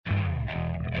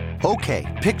Okay,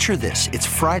 picture this. It's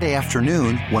Friday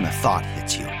afternoon when a thought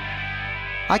hits you.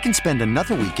 I can spend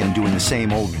another weekend doing the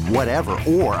same old whatever,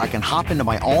 or I can hop into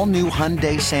my all-new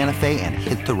Hyundai Santa Fe and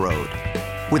hit the road.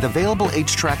 With available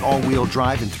H-Track all-wheel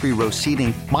drive and 3-row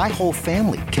seating, my whole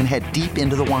family can head deep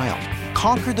into the wild.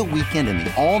 Conquer the weekend in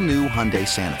the all-new Hyundai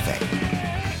Santa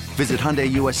Fe. Visit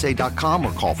HyundaiUSA.com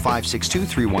or call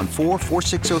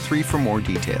 562-314-4603 for more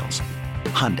details.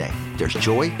 Hyundai, there's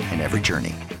joy in every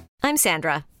journey. I'm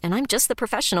Sandra, and I'm just the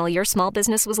professional your small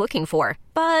business was looking for.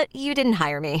 But you didn't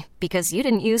hire me because you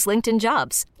didn't use LinkedIn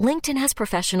Jobs. LinkedIn has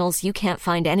professionals you can't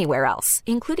find anywhere else,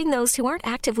 including those who aren't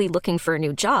actively looking for a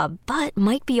new job, but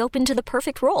might be open to the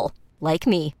perfect role, like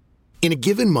me. In a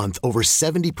given month, over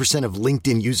 70% of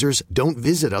LinkedIn users don't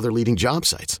visit other leading job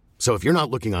sites. So if you're not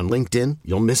looking on LinkedIn,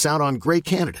 you'll miss out on great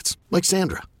candidates like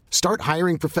Sandra. Start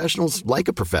hiring professionals like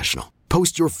a professional.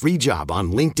 Post your free job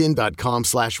on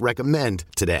linkedin.com/recommend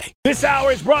today. This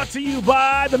hour is brought to you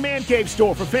by the Man Cave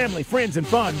Store for family, friends, and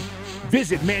fun.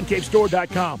 Visit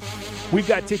mancavestore.com. We've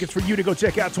got tickets for you to go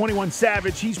check out 21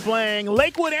 Savage. He's playing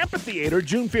Lakewood Amphitheater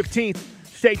June 15th.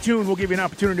 Stay tuned. We'll give you an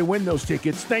opportunity to win those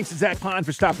tickets. Thanks to Zach Klein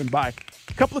for stopping by.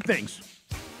 A couple of things.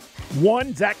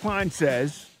 One, Zach Klein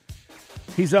says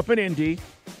he's up in Indy,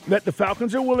 that the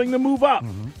Falcons are willing to move up.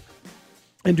 Mm-hmm.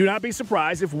 And do not be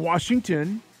surprised if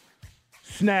Washington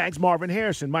snags Marvin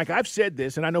Harrison. Mike, I've said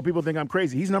this, and I know people think I'm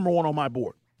crazy. He's number one on my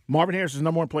board. Marvin Harrison is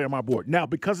number one player on my board. Now,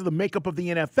 because of the makeup of the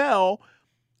NFL,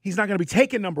 he's not going to be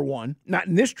taken number one, not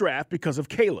in this draft because of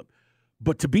Caleb.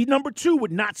 But to be number two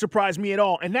would not surprise me at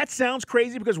all. And that sounds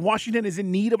crazy because Washington is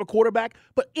in need of a quarterback.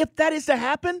 But if that is to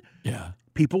happen,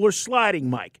 people are sliding,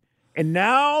 Mike. And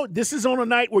now this is on a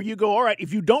night where you go, all right,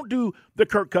 if you don't do the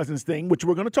Kirk Cousins thing, which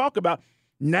we're going to talk about,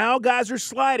 now guys are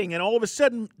sliding, and all of a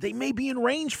sudden they may be in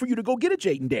range for you to go get a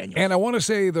Jaden Daniels. And I want to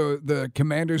say the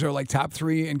Commanders are like top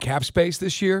 3 in cap space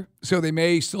this year, so they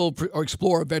may still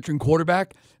explore a veteran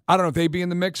quarterback. I don't know if they'd be in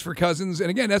the mix for Cousins. And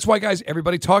again, that's why, guys,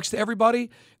 everybody talks to everybody.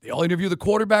 They all interview the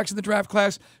quarterbacks in the draft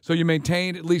class, so you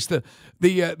maintain at least the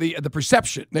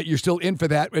perception that you're still in for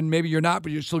that, and maybe you're not,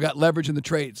 but you still got leverage in the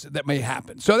trades that may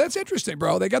happen. So that's interesting,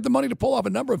 bro. They got the money to pull off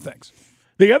a number of things.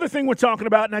 The other thing we're talking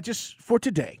about, not just for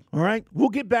today, all right? We'll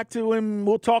get back to him.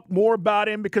 We'll talk more about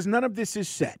him because none of this is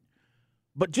set.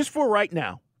 But just for right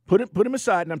now, put him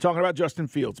aside, and I'm talking about Justin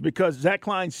Fields, because Zach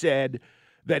Klein said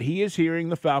that he is hearing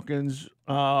the Falcons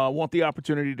want the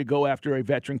opportunity to go after a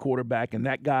veteran quarterback, and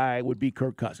that guy would be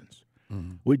Kirk Cousins.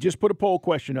 Mm-hmm. We just put a poll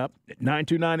question up at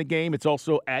 929 a game. It's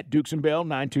also at Dukes and Bell,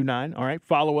 929. All right,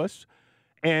 follow us.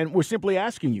 And we're simply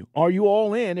asking you, are you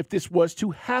all in if this was to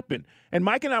happen? And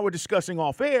Mike and I were discussing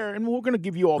off air, and we're going to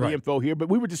give you all the info here, but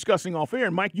we were discussing off air,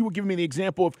 and Mike, you were giving me the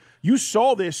example of you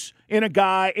saw this in a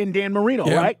guy in Dan Marino,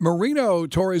 right? Marino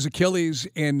tore his Achilles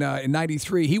in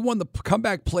 93. He won the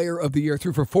comeback player of the year,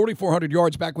 threw for 4,400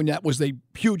 yards back when that was a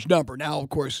huge number. Now, of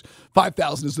course,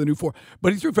 5,000 is the new 4.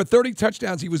 But he threw for 30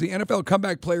 touchdowns. He was the NFL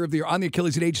comeback player of the year on the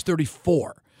Achilles at age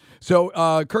 34. So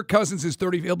Kirk Cousins is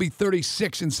 30. He'll be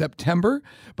 36 in September.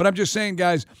 But I'm just saying,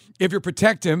 guys, if you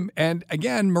protect him, and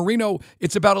again, Marino,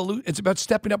 it's about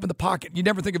stepping up in the pocket. You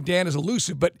never think of Dan as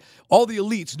elusive, but all the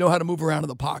elites know how to move around in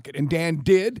the pocket, and Dan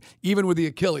did, even with the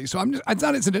Achilles. So it's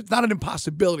not an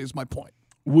impossibility. Is my point.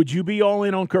 Would you be all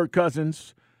in on Kirk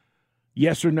Cousins?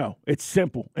 Yes or no? It's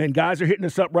simple. And guys are hitting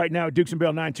us up right now at Dukes and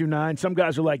Bell 929. Some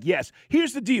guys are like, yes.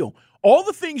 Here's the deal. All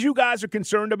the things you guys are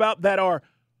concerned about that are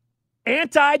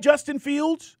anti-Justin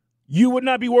Fields, you would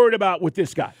not be worried about with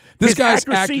this guy. This guy's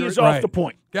accuracy accurate, is off the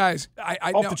point. Guys,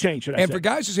 I off know. the chain, should I say. And for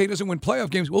guys who say he doesn't win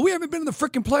playoff games, well, we haven't been in the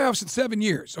freaking playoffs in 7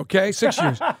 years, okay? 6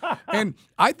 years. And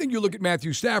I think you look at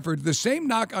Matthew Stafford, the same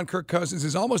knock on Kirk Cousins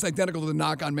is almost identical to the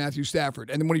knock on Matthew Stafford.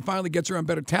 And then when he finally gets around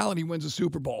better talent, he wins a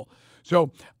Super Bowl.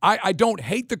 So I don't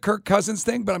hate the Kirk Cousins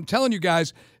thing, but I'm telling you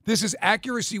guys, this is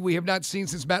accuracy we have not seen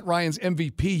since Matt Ryan's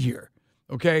MVP year.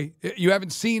 Okay, you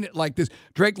haven't seen it like this.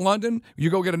 Drake London, you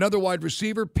go get another wide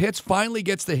receiver. Pitts finally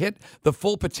gets to hit the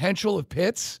full potential of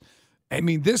Pitts. I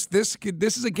mean, this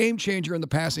is a game changer in the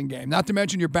passing game. Not to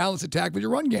mention your balanced attack with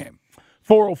your run game.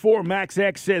 404 Max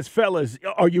X says, fellas,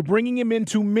 are you bringing him in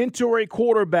to mentor a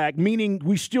quarterback, meaning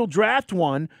we still draft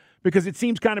one because it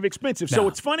seems kind of expensive? No. So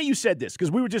it's funny you said this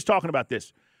because we were just talking about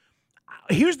this.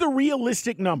 Here's the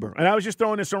realistic number, and I was just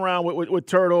throwing this around with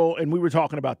Turtle, and we were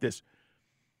talking about this.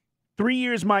 3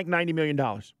 years, Mike, $90 million.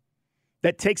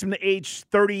 That takes him to age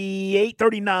 38,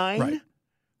 39. Right.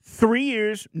 3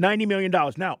 years, $90 million.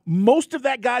 Now, most of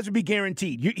that guys would be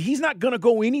guaranteed. He's not going to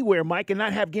go anywhere, Mike, and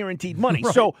not have guaranteed money.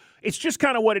 Right. So it's just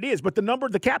kind of what it is. But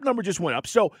the cap number just went up.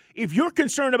 So if you're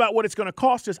concerned about what it's going to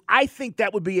cost us, I think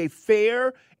that would be a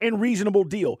fair and reasonable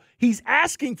deal. He's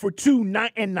asking for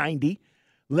 $290.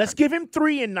 Let's give him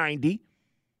 3 and 90.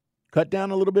 Cut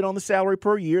down a little bit on the salary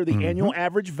per year, the annual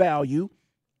average value.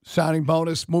 Signing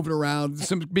bonus, moving around,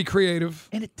 be creative.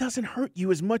 And it doesn't hurt you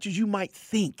as much as you might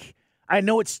think. I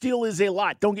know it still is a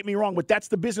lot. Don't get me wrong, but that's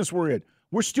the business we're in.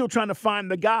 We're still trying to find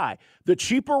the guy. The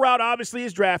cheaper route, obviously,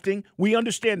 is drafting. We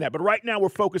understand that. But right now we're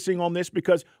focusing on this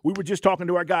because we were just talking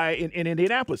to our guy in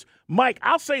Indianapolis. Mike,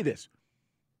 I'll say this.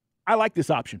 I like this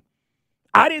option.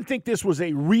 I didn't think this was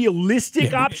a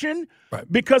realistic option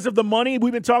because of the money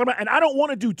we've been talking about. And I don't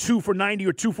want to do 2 for 90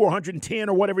 or 2 for 110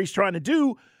 or whatever he's trying to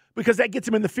do because that gets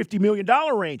him in the $50 million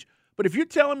range. But if you're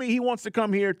telling me he wants to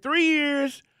come here 3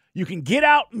 years, you can get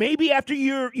out maybe after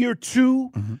year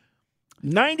 2,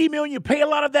 $90 million, you pay a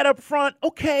lot of that up front.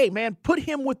 Okay, man, put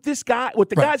him with this guy, with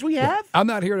the guys we have.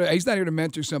 He's not here to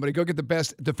mentor somebody. Go get the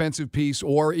best defensive piece,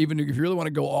 or even if you really want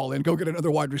to go all in, go get another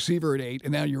wide receiver at 8,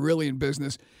 and now you're really in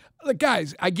business. Look,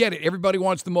 guys, I get it. Everybody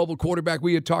wants the mobile quarterback.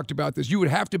 We had talked about this. You would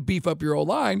have to beef up your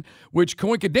O-line, which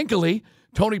coincidentally,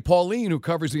 Tony Pauline, who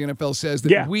covers the NFL, says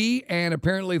that we and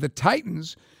apparently the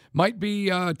Titans might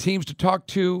be teams to talk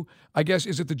to. I guess,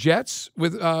 is it the Jets?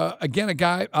 With, again, a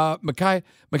guy, Mekhi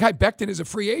Becton is a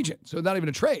free agent, so not even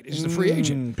a trade. He's just a free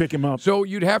agent. Pick him up. So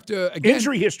you'd have to, again.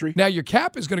 Injury history. Now your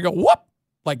cap is going to go, whoop,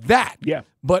 like that. Yeah.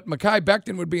 But Mekhi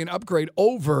Becton would be an upgrade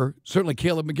over, certainly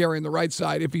Caleb McGarry on the right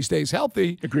side if he stays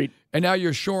healthy. Agreed. And now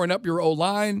you're shoring up your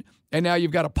O-line, and now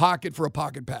you've got a pocket for a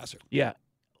pocket passer. Yeah.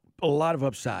 A lot of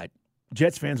upside.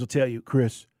 Jets fans will tell you,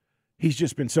 Chris, he's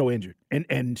just been so injured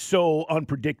and so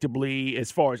unpredictable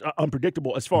as far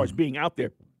as being out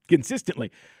there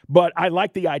consistently. But I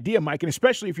like the idea, Mike, and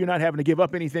especially if you're not having to give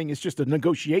up anything, it's just a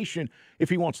negotiation if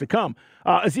he wants to come.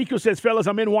 Ezekiel says, fellas,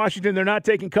 I'm in Washington. They're not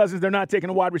taking Cousins. They're not taking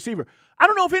a wide receiver. I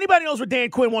don't know if anybody knows what Dan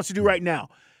Quinn wants to do right now.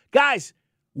 Guys,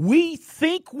 we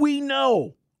think we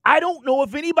know. I don't know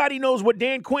if anybody knows what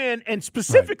Dan Quinn and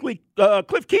specifically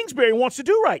Cliff Kingsbury wants to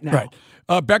do right now. Right.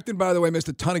 Becton, by the way, missed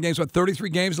a ton of games. About 33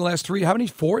 games in the last 3. How many?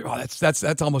 4? Oh,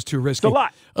 that's almost too risky. It's a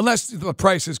lot. Unless the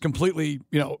price is completely,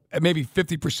 maybe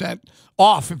 50%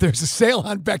 off. If there's a sale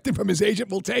on Becton from his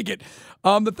agent, we'll take it.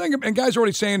 The thing, and guys are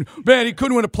already saying, man, he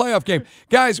couldn't win a playoff game.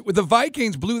 Guys, with the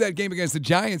Vikings blew that game against the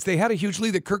Giants, they had a huge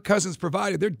lead that Kirk Cousins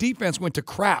provided. Their defense went to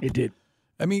crap. It did.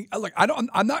 I mean, look, I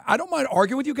don't mind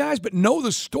arguing with you guys, but know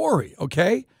the story,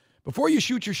 okay? Before you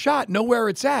shoot your shot, know where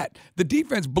it's at. The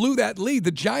defense blew that lead.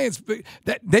 The Giants,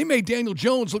 they made Daniel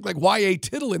Jones look like Y.A.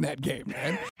 Tittle in that game,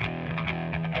 man.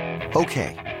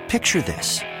 Okay, picture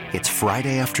this. It's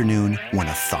Friday afternoon when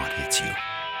a thought hits you.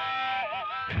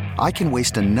 I can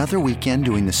waste another weekend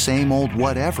doing the same old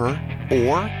whatever,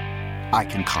 or I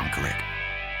can conquer it.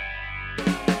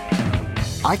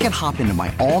 I can hop into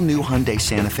my all-new Hyundai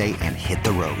Santa Fe and hit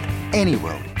the road. Any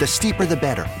road. The steeper, the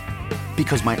better.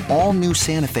 Because my all-new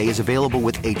Santa Fe is available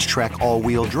with H-Track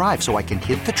all-wheel drive, so I can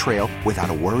hit the trail without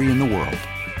a worry in the world.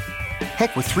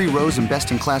 Heck, with 3 rows and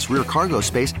best-in-class rear cargo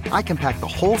space, I can pack the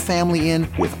whole family in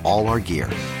with all our gear.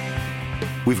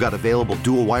 We've got available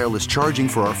dual wireless charging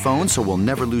for our phones, so we'll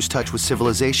never lose touch with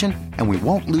civilization, and we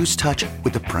won't lose touch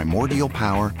with the primordial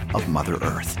power of Mother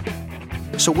Earth.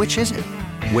 So which is it?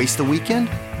 Waste the weekend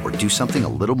or do something a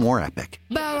little more epic?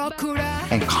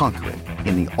 And conquer it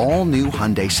in the all-new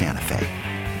Hyundai Santa Fe.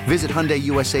 Visit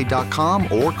HyundaiUSA.com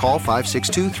or call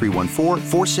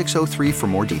 562-314-4603 for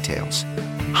more details.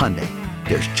 Hyundai,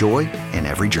 there's joy in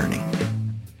every journey.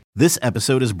 This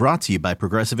episode is brought to you by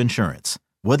Progressive Insurance.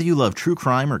 Whether you love true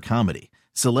crime or comedy,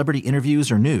 celebrity interviews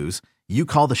or news, you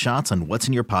call the shots on what's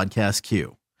in your podcast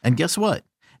queue. And guess what?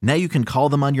 Now you can call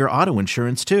them on your auto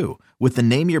insurance too with the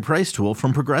Name Your Price tool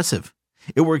from Progressive.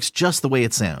 It works just the way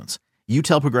it sounds. You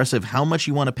tell Progressive how much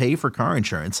you want to pay for car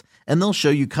insurance, and they'll show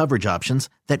you coverage options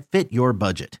that fit your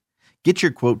budget. Get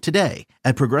your quote today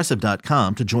at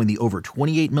Progressive.com to join the over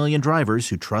 28 million drivers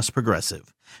who trust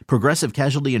Progressive. Progressive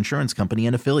Casualty Insurance Company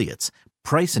and Affiliates.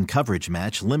 Price and coverage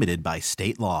match limited by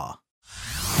state law.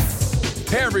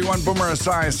 Hey everyone, Boomer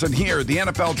Esiason here. The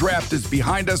NFL Draft is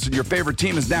behind us and your favorite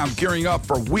team is now gearing up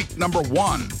for week number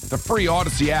 1. The free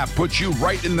Odyssey app puts you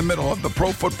right in the middle of the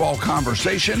pro football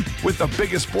conversation with the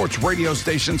biggest sports radio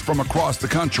stations from across the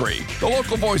country. The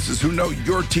local voices who know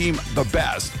your team the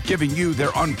best, giving you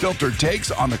their unfiltered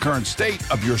takes on the current state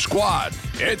of your squad.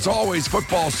 It's always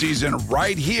football season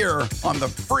right here on the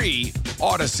free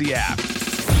Odyssey app.